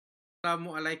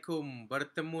Assalamualaikum.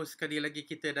 Bertemu sekali lagi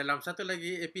kita dalam satu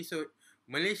lagi episod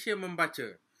Malaysia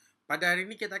Membaca. Pada hari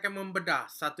ini kita akan membedah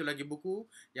satu lagi buku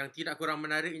yang tidak kurang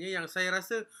menariknya, yang saya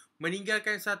rasa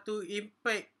meninggalkan satu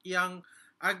impak yang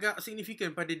agak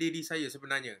signifikan pada diri saya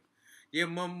sebenarnya. Dia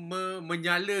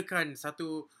menyalakan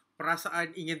satu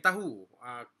perasaan ingin tahu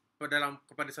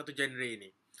kepada satu genre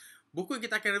ini. Buku yang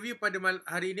kita akan review pada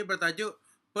hari ini bertajuk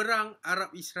Perang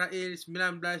Arab Israel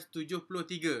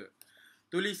 1973.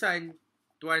 Tulisan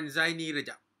Tuan Zaini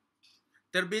Rejab.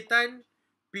 Terbitan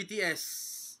PTS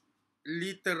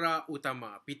Litera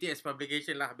Utama. PTS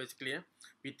Publication lah basically.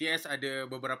 PTS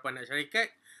ada beberapa anak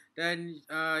syarikat dan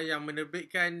yang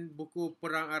menerbitkan buku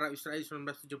Perang Arab Israel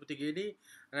 1973 ini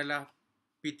adalah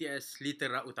PTS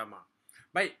Litera Utama.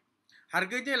 Baik,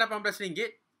 harganya RM18.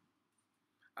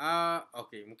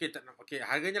 Okey, mungkin tak nak. Okey,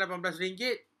 harganya RM18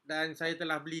 dan saya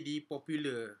telah beli di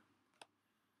Popular.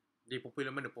 Di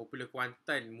Popular mana? Popular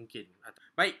Kuantan mungkin.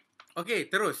 Baik. Okey,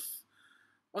 terus.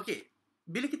 Okey.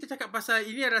 Bila kita cakap pasal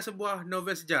ini adalah sebuah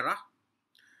novel sejarah,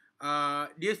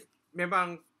 dia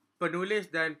memang penulis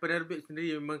dan penerbit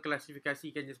sendiri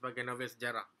mengklasifikasikannya sebagai novel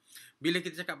sejarah. Bila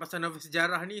kita cakap pasal novel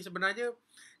sejarah ni, sebenarnya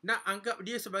nak anggap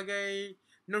dia sebagai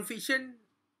non-fiction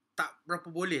tak berapa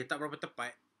boleh, tak berapa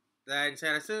tepat. Dan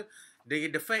saya rasa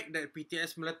the fact that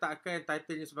PTS meletakkan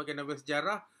titlenya sebagai novel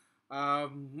sejarah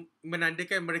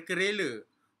menandakan mereka rela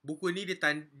buku ni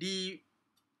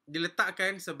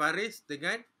diletakkan sebaris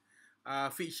dengan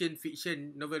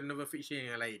novel fiction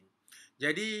yang lain.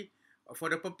 Jadi for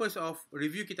the purpose of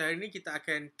review kita hari ni, kita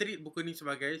akan treat buku ni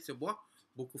sebagai sebuah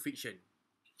buku fiction.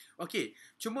 Okey,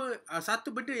 cuma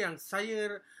satu benda yang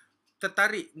saya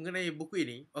tertarik mengenai buku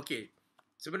ini, okey,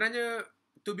 sebenarnya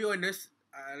to be honest,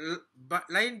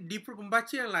 di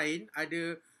pembaca yang lain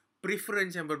ada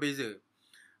preference yang berbeza.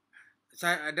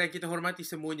 Dan kita hormati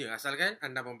semuanya asalkan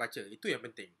anda membaca. Itu yang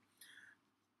penting.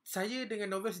 Saya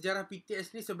dengan novel sejarah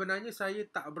PTS ni sebenarnya saya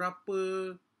tak berapa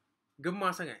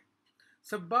gemar sangat.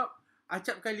 Sebab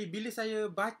acap kali bila saya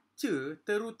baca,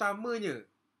 terutamanya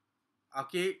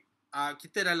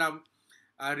kita dalam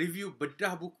review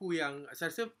bedah buku yang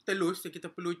saya rasa telus, kita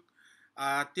perlu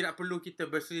tidak perlu kita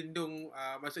berselindung,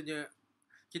 maksudnya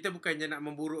kita bukannya nak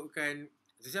memburukkan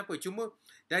sesiapa, cuma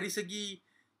dari segi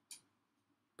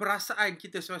perasaan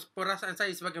saya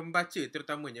sebagai pembaca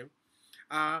terutamanya,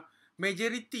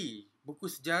 majoriti buku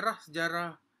sejarah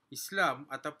Islam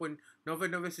ataupun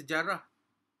novel-novel sejarah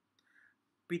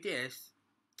PTS,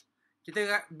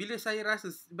 bila saya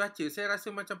baca, saya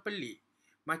rasa macam pelik,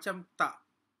 macam tak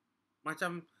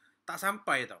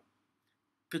sampai tau.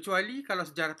 Kecuali kalau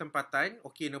sejarah tempatan,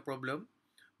 okay, no problem.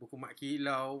 Buku Mak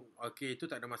Kilau, okay, itu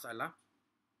tak ada masalah.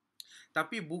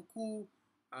 Tapi buku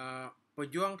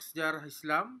pejuang sejarah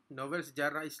Islam, novel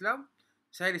sejarah Islam,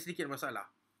 saya ada sedikit masalah.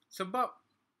 Sebab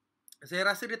saya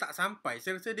rasa dia tak sampai.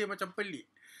 Saya rasa dia macam pelik.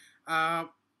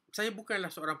 Saya bukanlah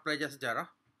seorang pelajar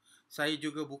sejarah. Saya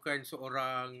juga bukan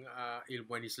seorang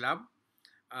ilmuwan Islam.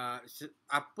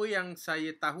 Apa yang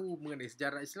saya tahu mengenai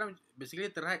sejarah Islam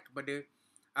basically terhad kepada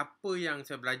apa yang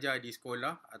saya belajar di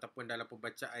sekolah ataupun dalam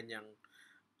pembacaan yang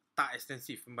tak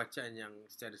ekstensif, pembacaan yang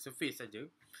secara surface saja.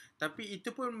 Tapi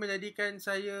itu pun menjadikan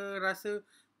saya rasa,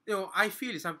 I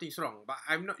feel something's wrong, but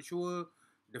I'm not sure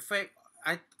the fact.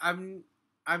 I'm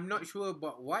not sure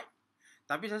about what.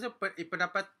 Tapi saya rasa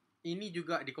pendapat ini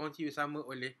juga dikongsi bersama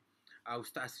oleh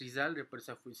Ustaz Asrizal daripada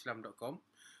safuislam.com.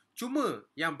 Cuma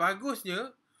yang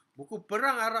bagusnya, buku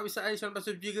Perang Arab Israel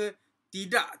 1973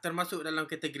 tidak termasuk dalam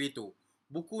kategori itu.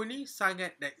 Buku ni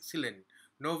sangat excellent.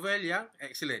 Novel yang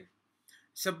excellent.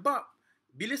 Sebab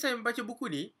bila saya membaca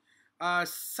buku ni,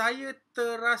 saya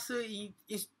terasa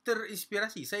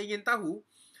terinspirasi. Saya ingin tahu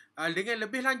dengan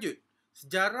lebih lanjut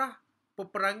sejarah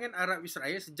peperangan Arab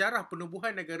Israel, sejarah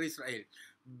penubuhan negara Israel.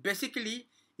 Basically,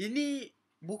 ini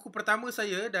buku pertama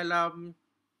saya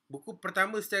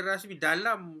secara rasmi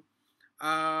dalam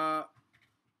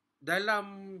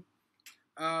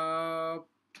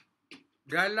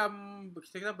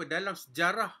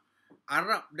sejarah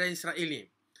Arab dan Israel ni.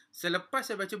 Selepas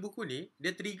saya baca buku ni,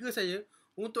 dia trigger saya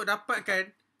untuk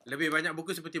dapatkan lebih banyak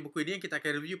buku seperti buku ini yang kita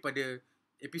akan review pada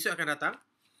episod akan datang,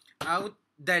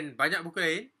 dan banyak buku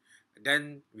lain,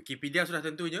 dan Wikipedia sudah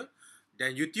tentunya,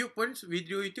 dan YouTube pun,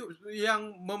 video YouTube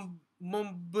yang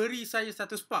memberi saya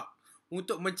satu spark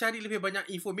untuk mencari lebih banyak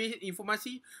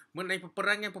informasi mengenai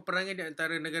peperangan di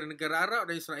antara negara-negara Arab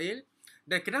dan Israel,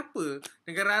 dan kenapa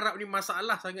negara Arab ni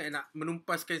masalah sangat nak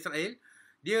menumpaskan Israel.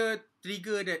 Dia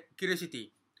trigger that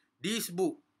curiosity. This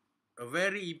book, a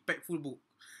very impactful book,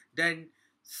 dan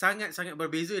sangat-sangat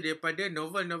berbeza daripada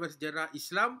novel-novel sejarah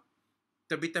Islam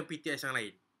terbitan PTS yang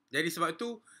lain. Jadi sebab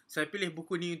tu saya pilih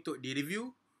buku ni untuk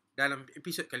direview dalam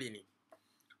episod kali ini.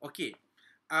 Okey.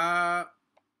 Uh,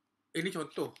 ini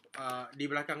contoh. Di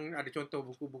belakang ada contoh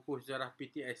buku-buku sejarah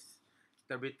PTS.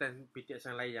 Terbitan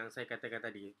PTS yang lain yang saya katakan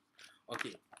tadi.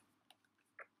 Okey.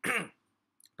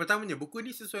 Pertamanya, buku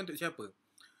ni sesuai untuk siapa?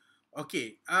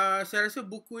 Okey. Saya rasa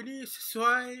buku ni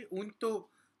sesuai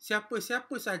untuk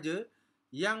siapa-siapa saja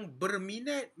yang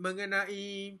berminat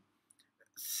mengenai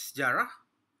sejarah,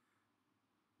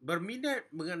 berminat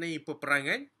mengenai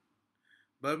peperangan,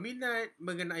 berminat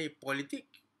mengenai politik,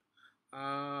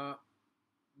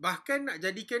 bahkan nak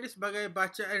jadikan dia sebagai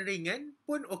bacaan ringan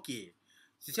pun okey.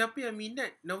 Sesiapa yang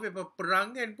minat novel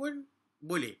peperangan pun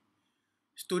boleh.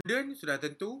 Student sudah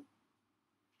tentu,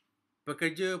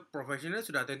 pekerja profesional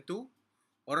sudah tentu,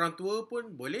 orang tua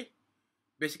pun boleh.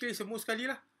 Basically semua sekali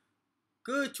lah.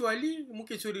 Kecuali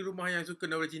mungkin suri rumah yang suka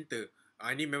novel cinta.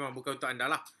 Ini memang bukan untuk anda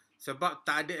lah. Sebab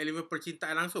tak ada elemen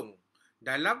percintaan langsung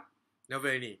dalam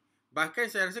novel ni.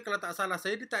 Bahkan saya rasa kalau tak salah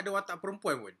saya, dia tak ada watak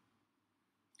perempuan pun.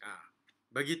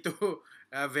 Begitu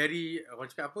very, orang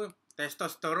cakap apa,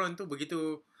 testosteron tu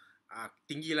begitu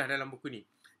tinggilah dalam buku ni.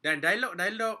 Dan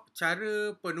dialog-dialog,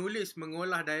 cara penulis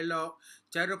mengolah dialog,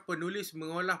 cara penulis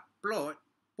mengolah plot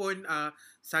pun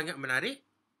sangat menarik.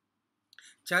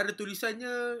 Cara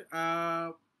tulisannya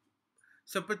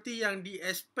seperti yang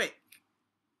di-expect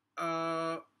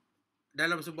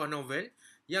dalam sebuah novel,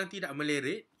 yang tidak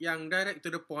melerit, yang direct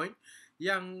to the point,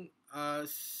 yang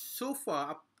so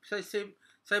far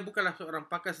saya bukanlah seorang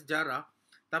pakar sejarah,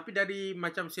 tapi dari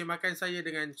macam semakan saya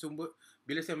dengan sumber,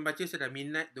 bila saya membaca saya dah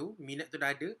minat tu dah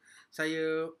ada.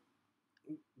 Saya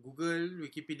Google,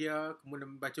 Wikipedia,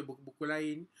 kemudian membaca buku-buku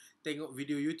lain, tengok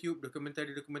video YouTube,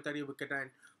 dokumentari berkenaan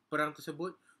perang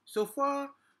tersebut. So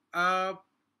far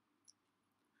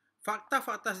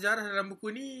fakta-fakta sejarah dalam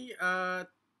buku ni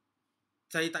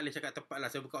saya tak boleh cakap tepat lah,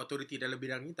 saya bukan authority dalam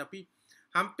bidang ni, tapi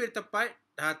hampir tepat.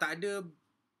 Tak ada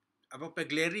apa-apa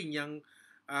glaring yang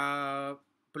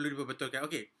perlu diperbetulkan.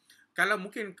 Okey, kalau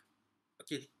mungkin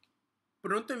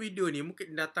penonton video ni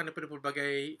mungkin datang daripada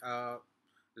pelbagai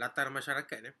latar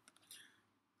masyarakat.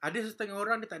 Ada setengah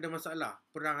orang dia tak ada masalah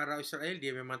perang Arab Israel,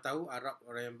 dia memang tahu Arab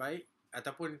orang yang baik,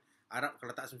 ataupun Arab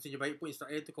kalau tak semestinya baik pun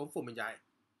Israel tu confirm menjahat.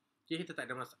 Okay, kita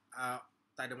tak ada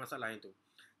masalah yang tu.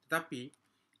 Tetapi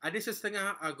ada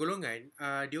setengah golongan,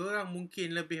 dia orang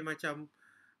mungkin lebih macam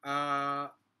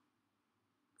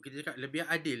kita cakap lebih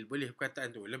adil, boleh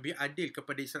perkataan tu, lebih adil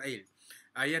kepada Israel.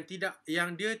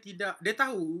 Dia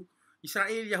tahu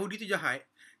Israel, Yahudi tu jahat,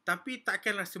 tapi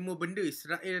takkanlah semua benda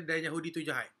Israel dan Yahudi tu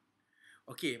jahat.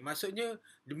 Okey, maksudnya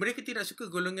mereka tidak suka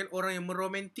golongan orang yang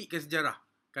meromantikkan sejarah.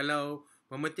 Kalau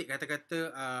memetik kata-kata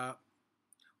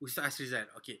Ustaz Asrizal.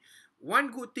 Okey,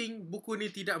 one good thing, buku ni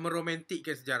tidak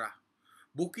meromantikkan sejarah.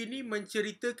 Buku ni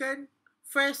menceritakan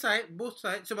fair side, both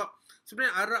side. Sebab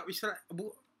sebenarnya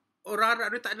orang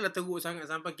Arab ni tak adalah teruk sangat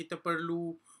sampai kita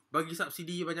perlu bagi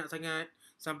subsidi banyak sangat,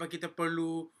 sampai kita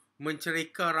perlu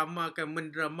mencereka ramakan,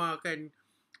 mendramakan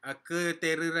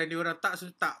keteroran diorang.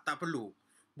 Tak perlu.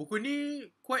 Buku ni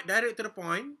quite direct to the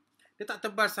point. Dia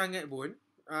tak tebal sangat pun.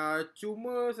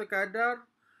 Cuma sekadar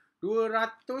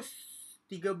 213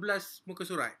 muka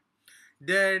surat.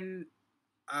 Dan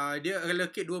dia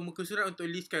allocate 2 muka surat untuk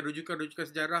listkan rujukan-rujukan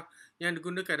sejarah yang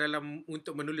digunakan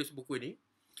untuk menulis buku ni.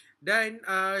 Dan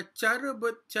cara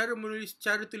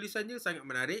tulisannya sangat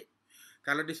menarik.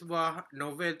 Kalau di sebuah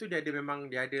novel tu dia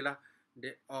adalah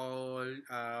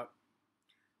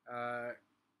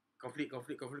konflik,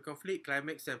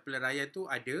 climax dan peleraian tu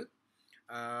ada.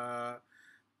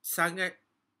 Sangat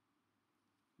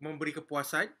memberi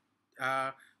kepuasan.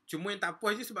 Cuma yang tak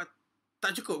puas je sebab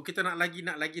tak cukup, kita nak lagi.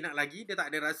 Dia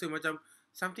tak ada rasa macam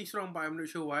something's wrong but I'm not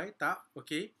sure why. Tak,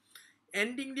 okay.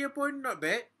 Ending dia pun not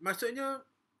bad. Maksudnya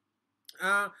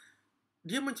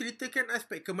dia menceritakan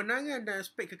aspek kemenangan dan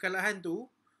aspek kekalahan tu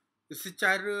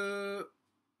secara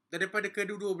daripada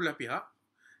kedua-dua belah pihak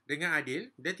dengan adil.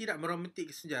 Dia tidak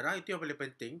meromantik sejarah, itu yang paling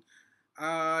penting.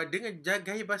 Dengan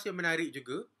gaya bahasa yang menarik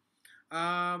juga.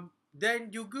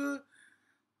 Dan juga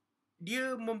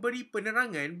dia memberi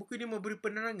penerangan, buku ni memberi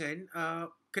penerangan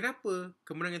kenapa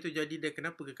kemenangan itu terjadi dan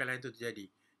kenapa kekalahan itu terjadi.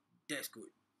 That's good.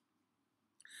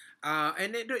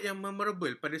 Anekdot yang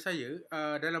memorable pada saya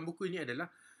dalam buku ini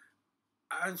adalah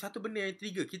satu benda yang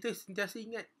trigger. Kita sentiasa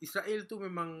ingat Israel tu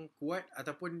memang kuat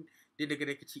ataupun dia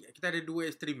negara kecil. Kita ada dua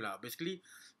ekstrim lah. Basically,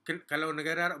 kalau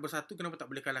negara Arab bersatu, kenapa tak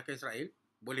boleh kalahkan Israel?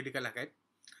 Boleh dikalahkan.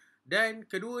 Dan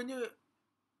keduanya,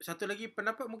 satu lagi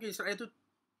pendapat mungkin Israel tu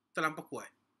terlampau kuat.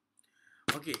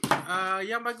 Okey,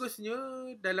 yang bagusnya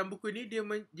dalam buku ni dia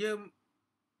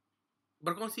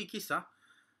berkongsi kisah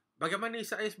bagaimana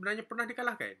Israel sebenarnya pernah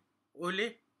dikalahkan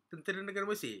oleh tentera negara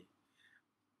Mesir.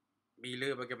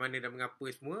 bila, bagaimana dan mengapa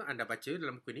semua anda baca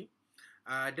dalam buku ni.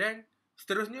 Dan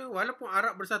seterusnya, walaupun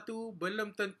Arab bersatu,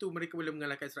 belum tentu mereka boleh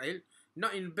mengalahkan Israel.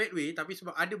 Not in bad way, tapi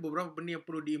sebab ada beberapa benda yang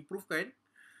perlu diimprovekan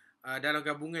dalam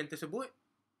gabungan tersebut.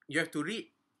 You have to read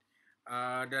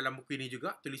dalam buku ini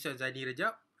juga, tulisan Zaini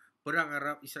Rajab, Perang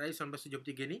Arab Israel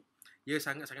 1973 ni. Ia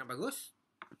sangat-sangat bagus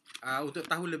untuk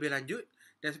tahu lebih lanjut.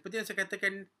 Dan seperti yang saya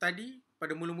katakan tadi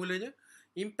pada mula-mulanya,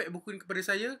 impact buku ini kepada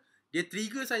saya, dia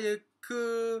trigger saya ke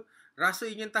rasa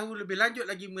ingin tahu lebih lanjut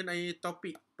lagi mengenai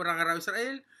topik Perang Arab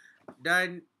Israel.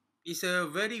 Dan it's a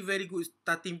very very good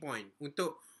starting point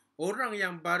untuk orang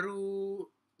yang baru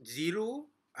zero,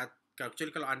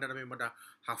 kecuali kalau anda memang dah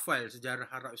hafal sejarah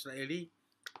Arab Israel ni,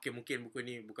 okay, mungkin buku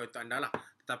ni bukan untuk anda lah.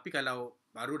 Tetapi kalau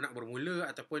baru nak bermula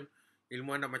ataupun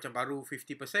ilmu anda macam baru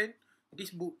 50%,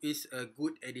 this book is a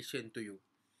good addition to you.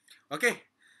 Okay,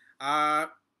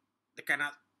 dekat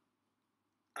nak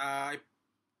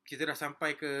kita dah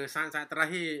sampai ke sangat-sangat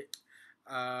terakhir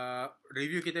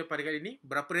review kita pada kali ini.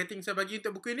 Berapa rating saya bagi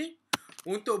untuk buku ini?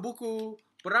 Untuk buku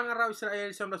Perang Arab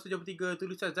Israel 1973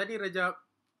 tulisan Zaini Rajab,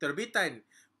 terbitan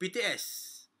PTS,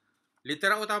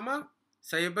 Litera Utama,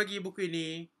 saya bagi buku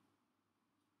ini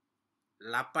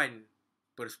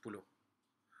 8/10.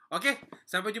 Okay,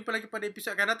 sampai jumpa lagi pada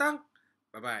episod akan datang.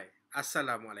 Bye-bye.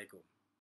 Assalamualaikum.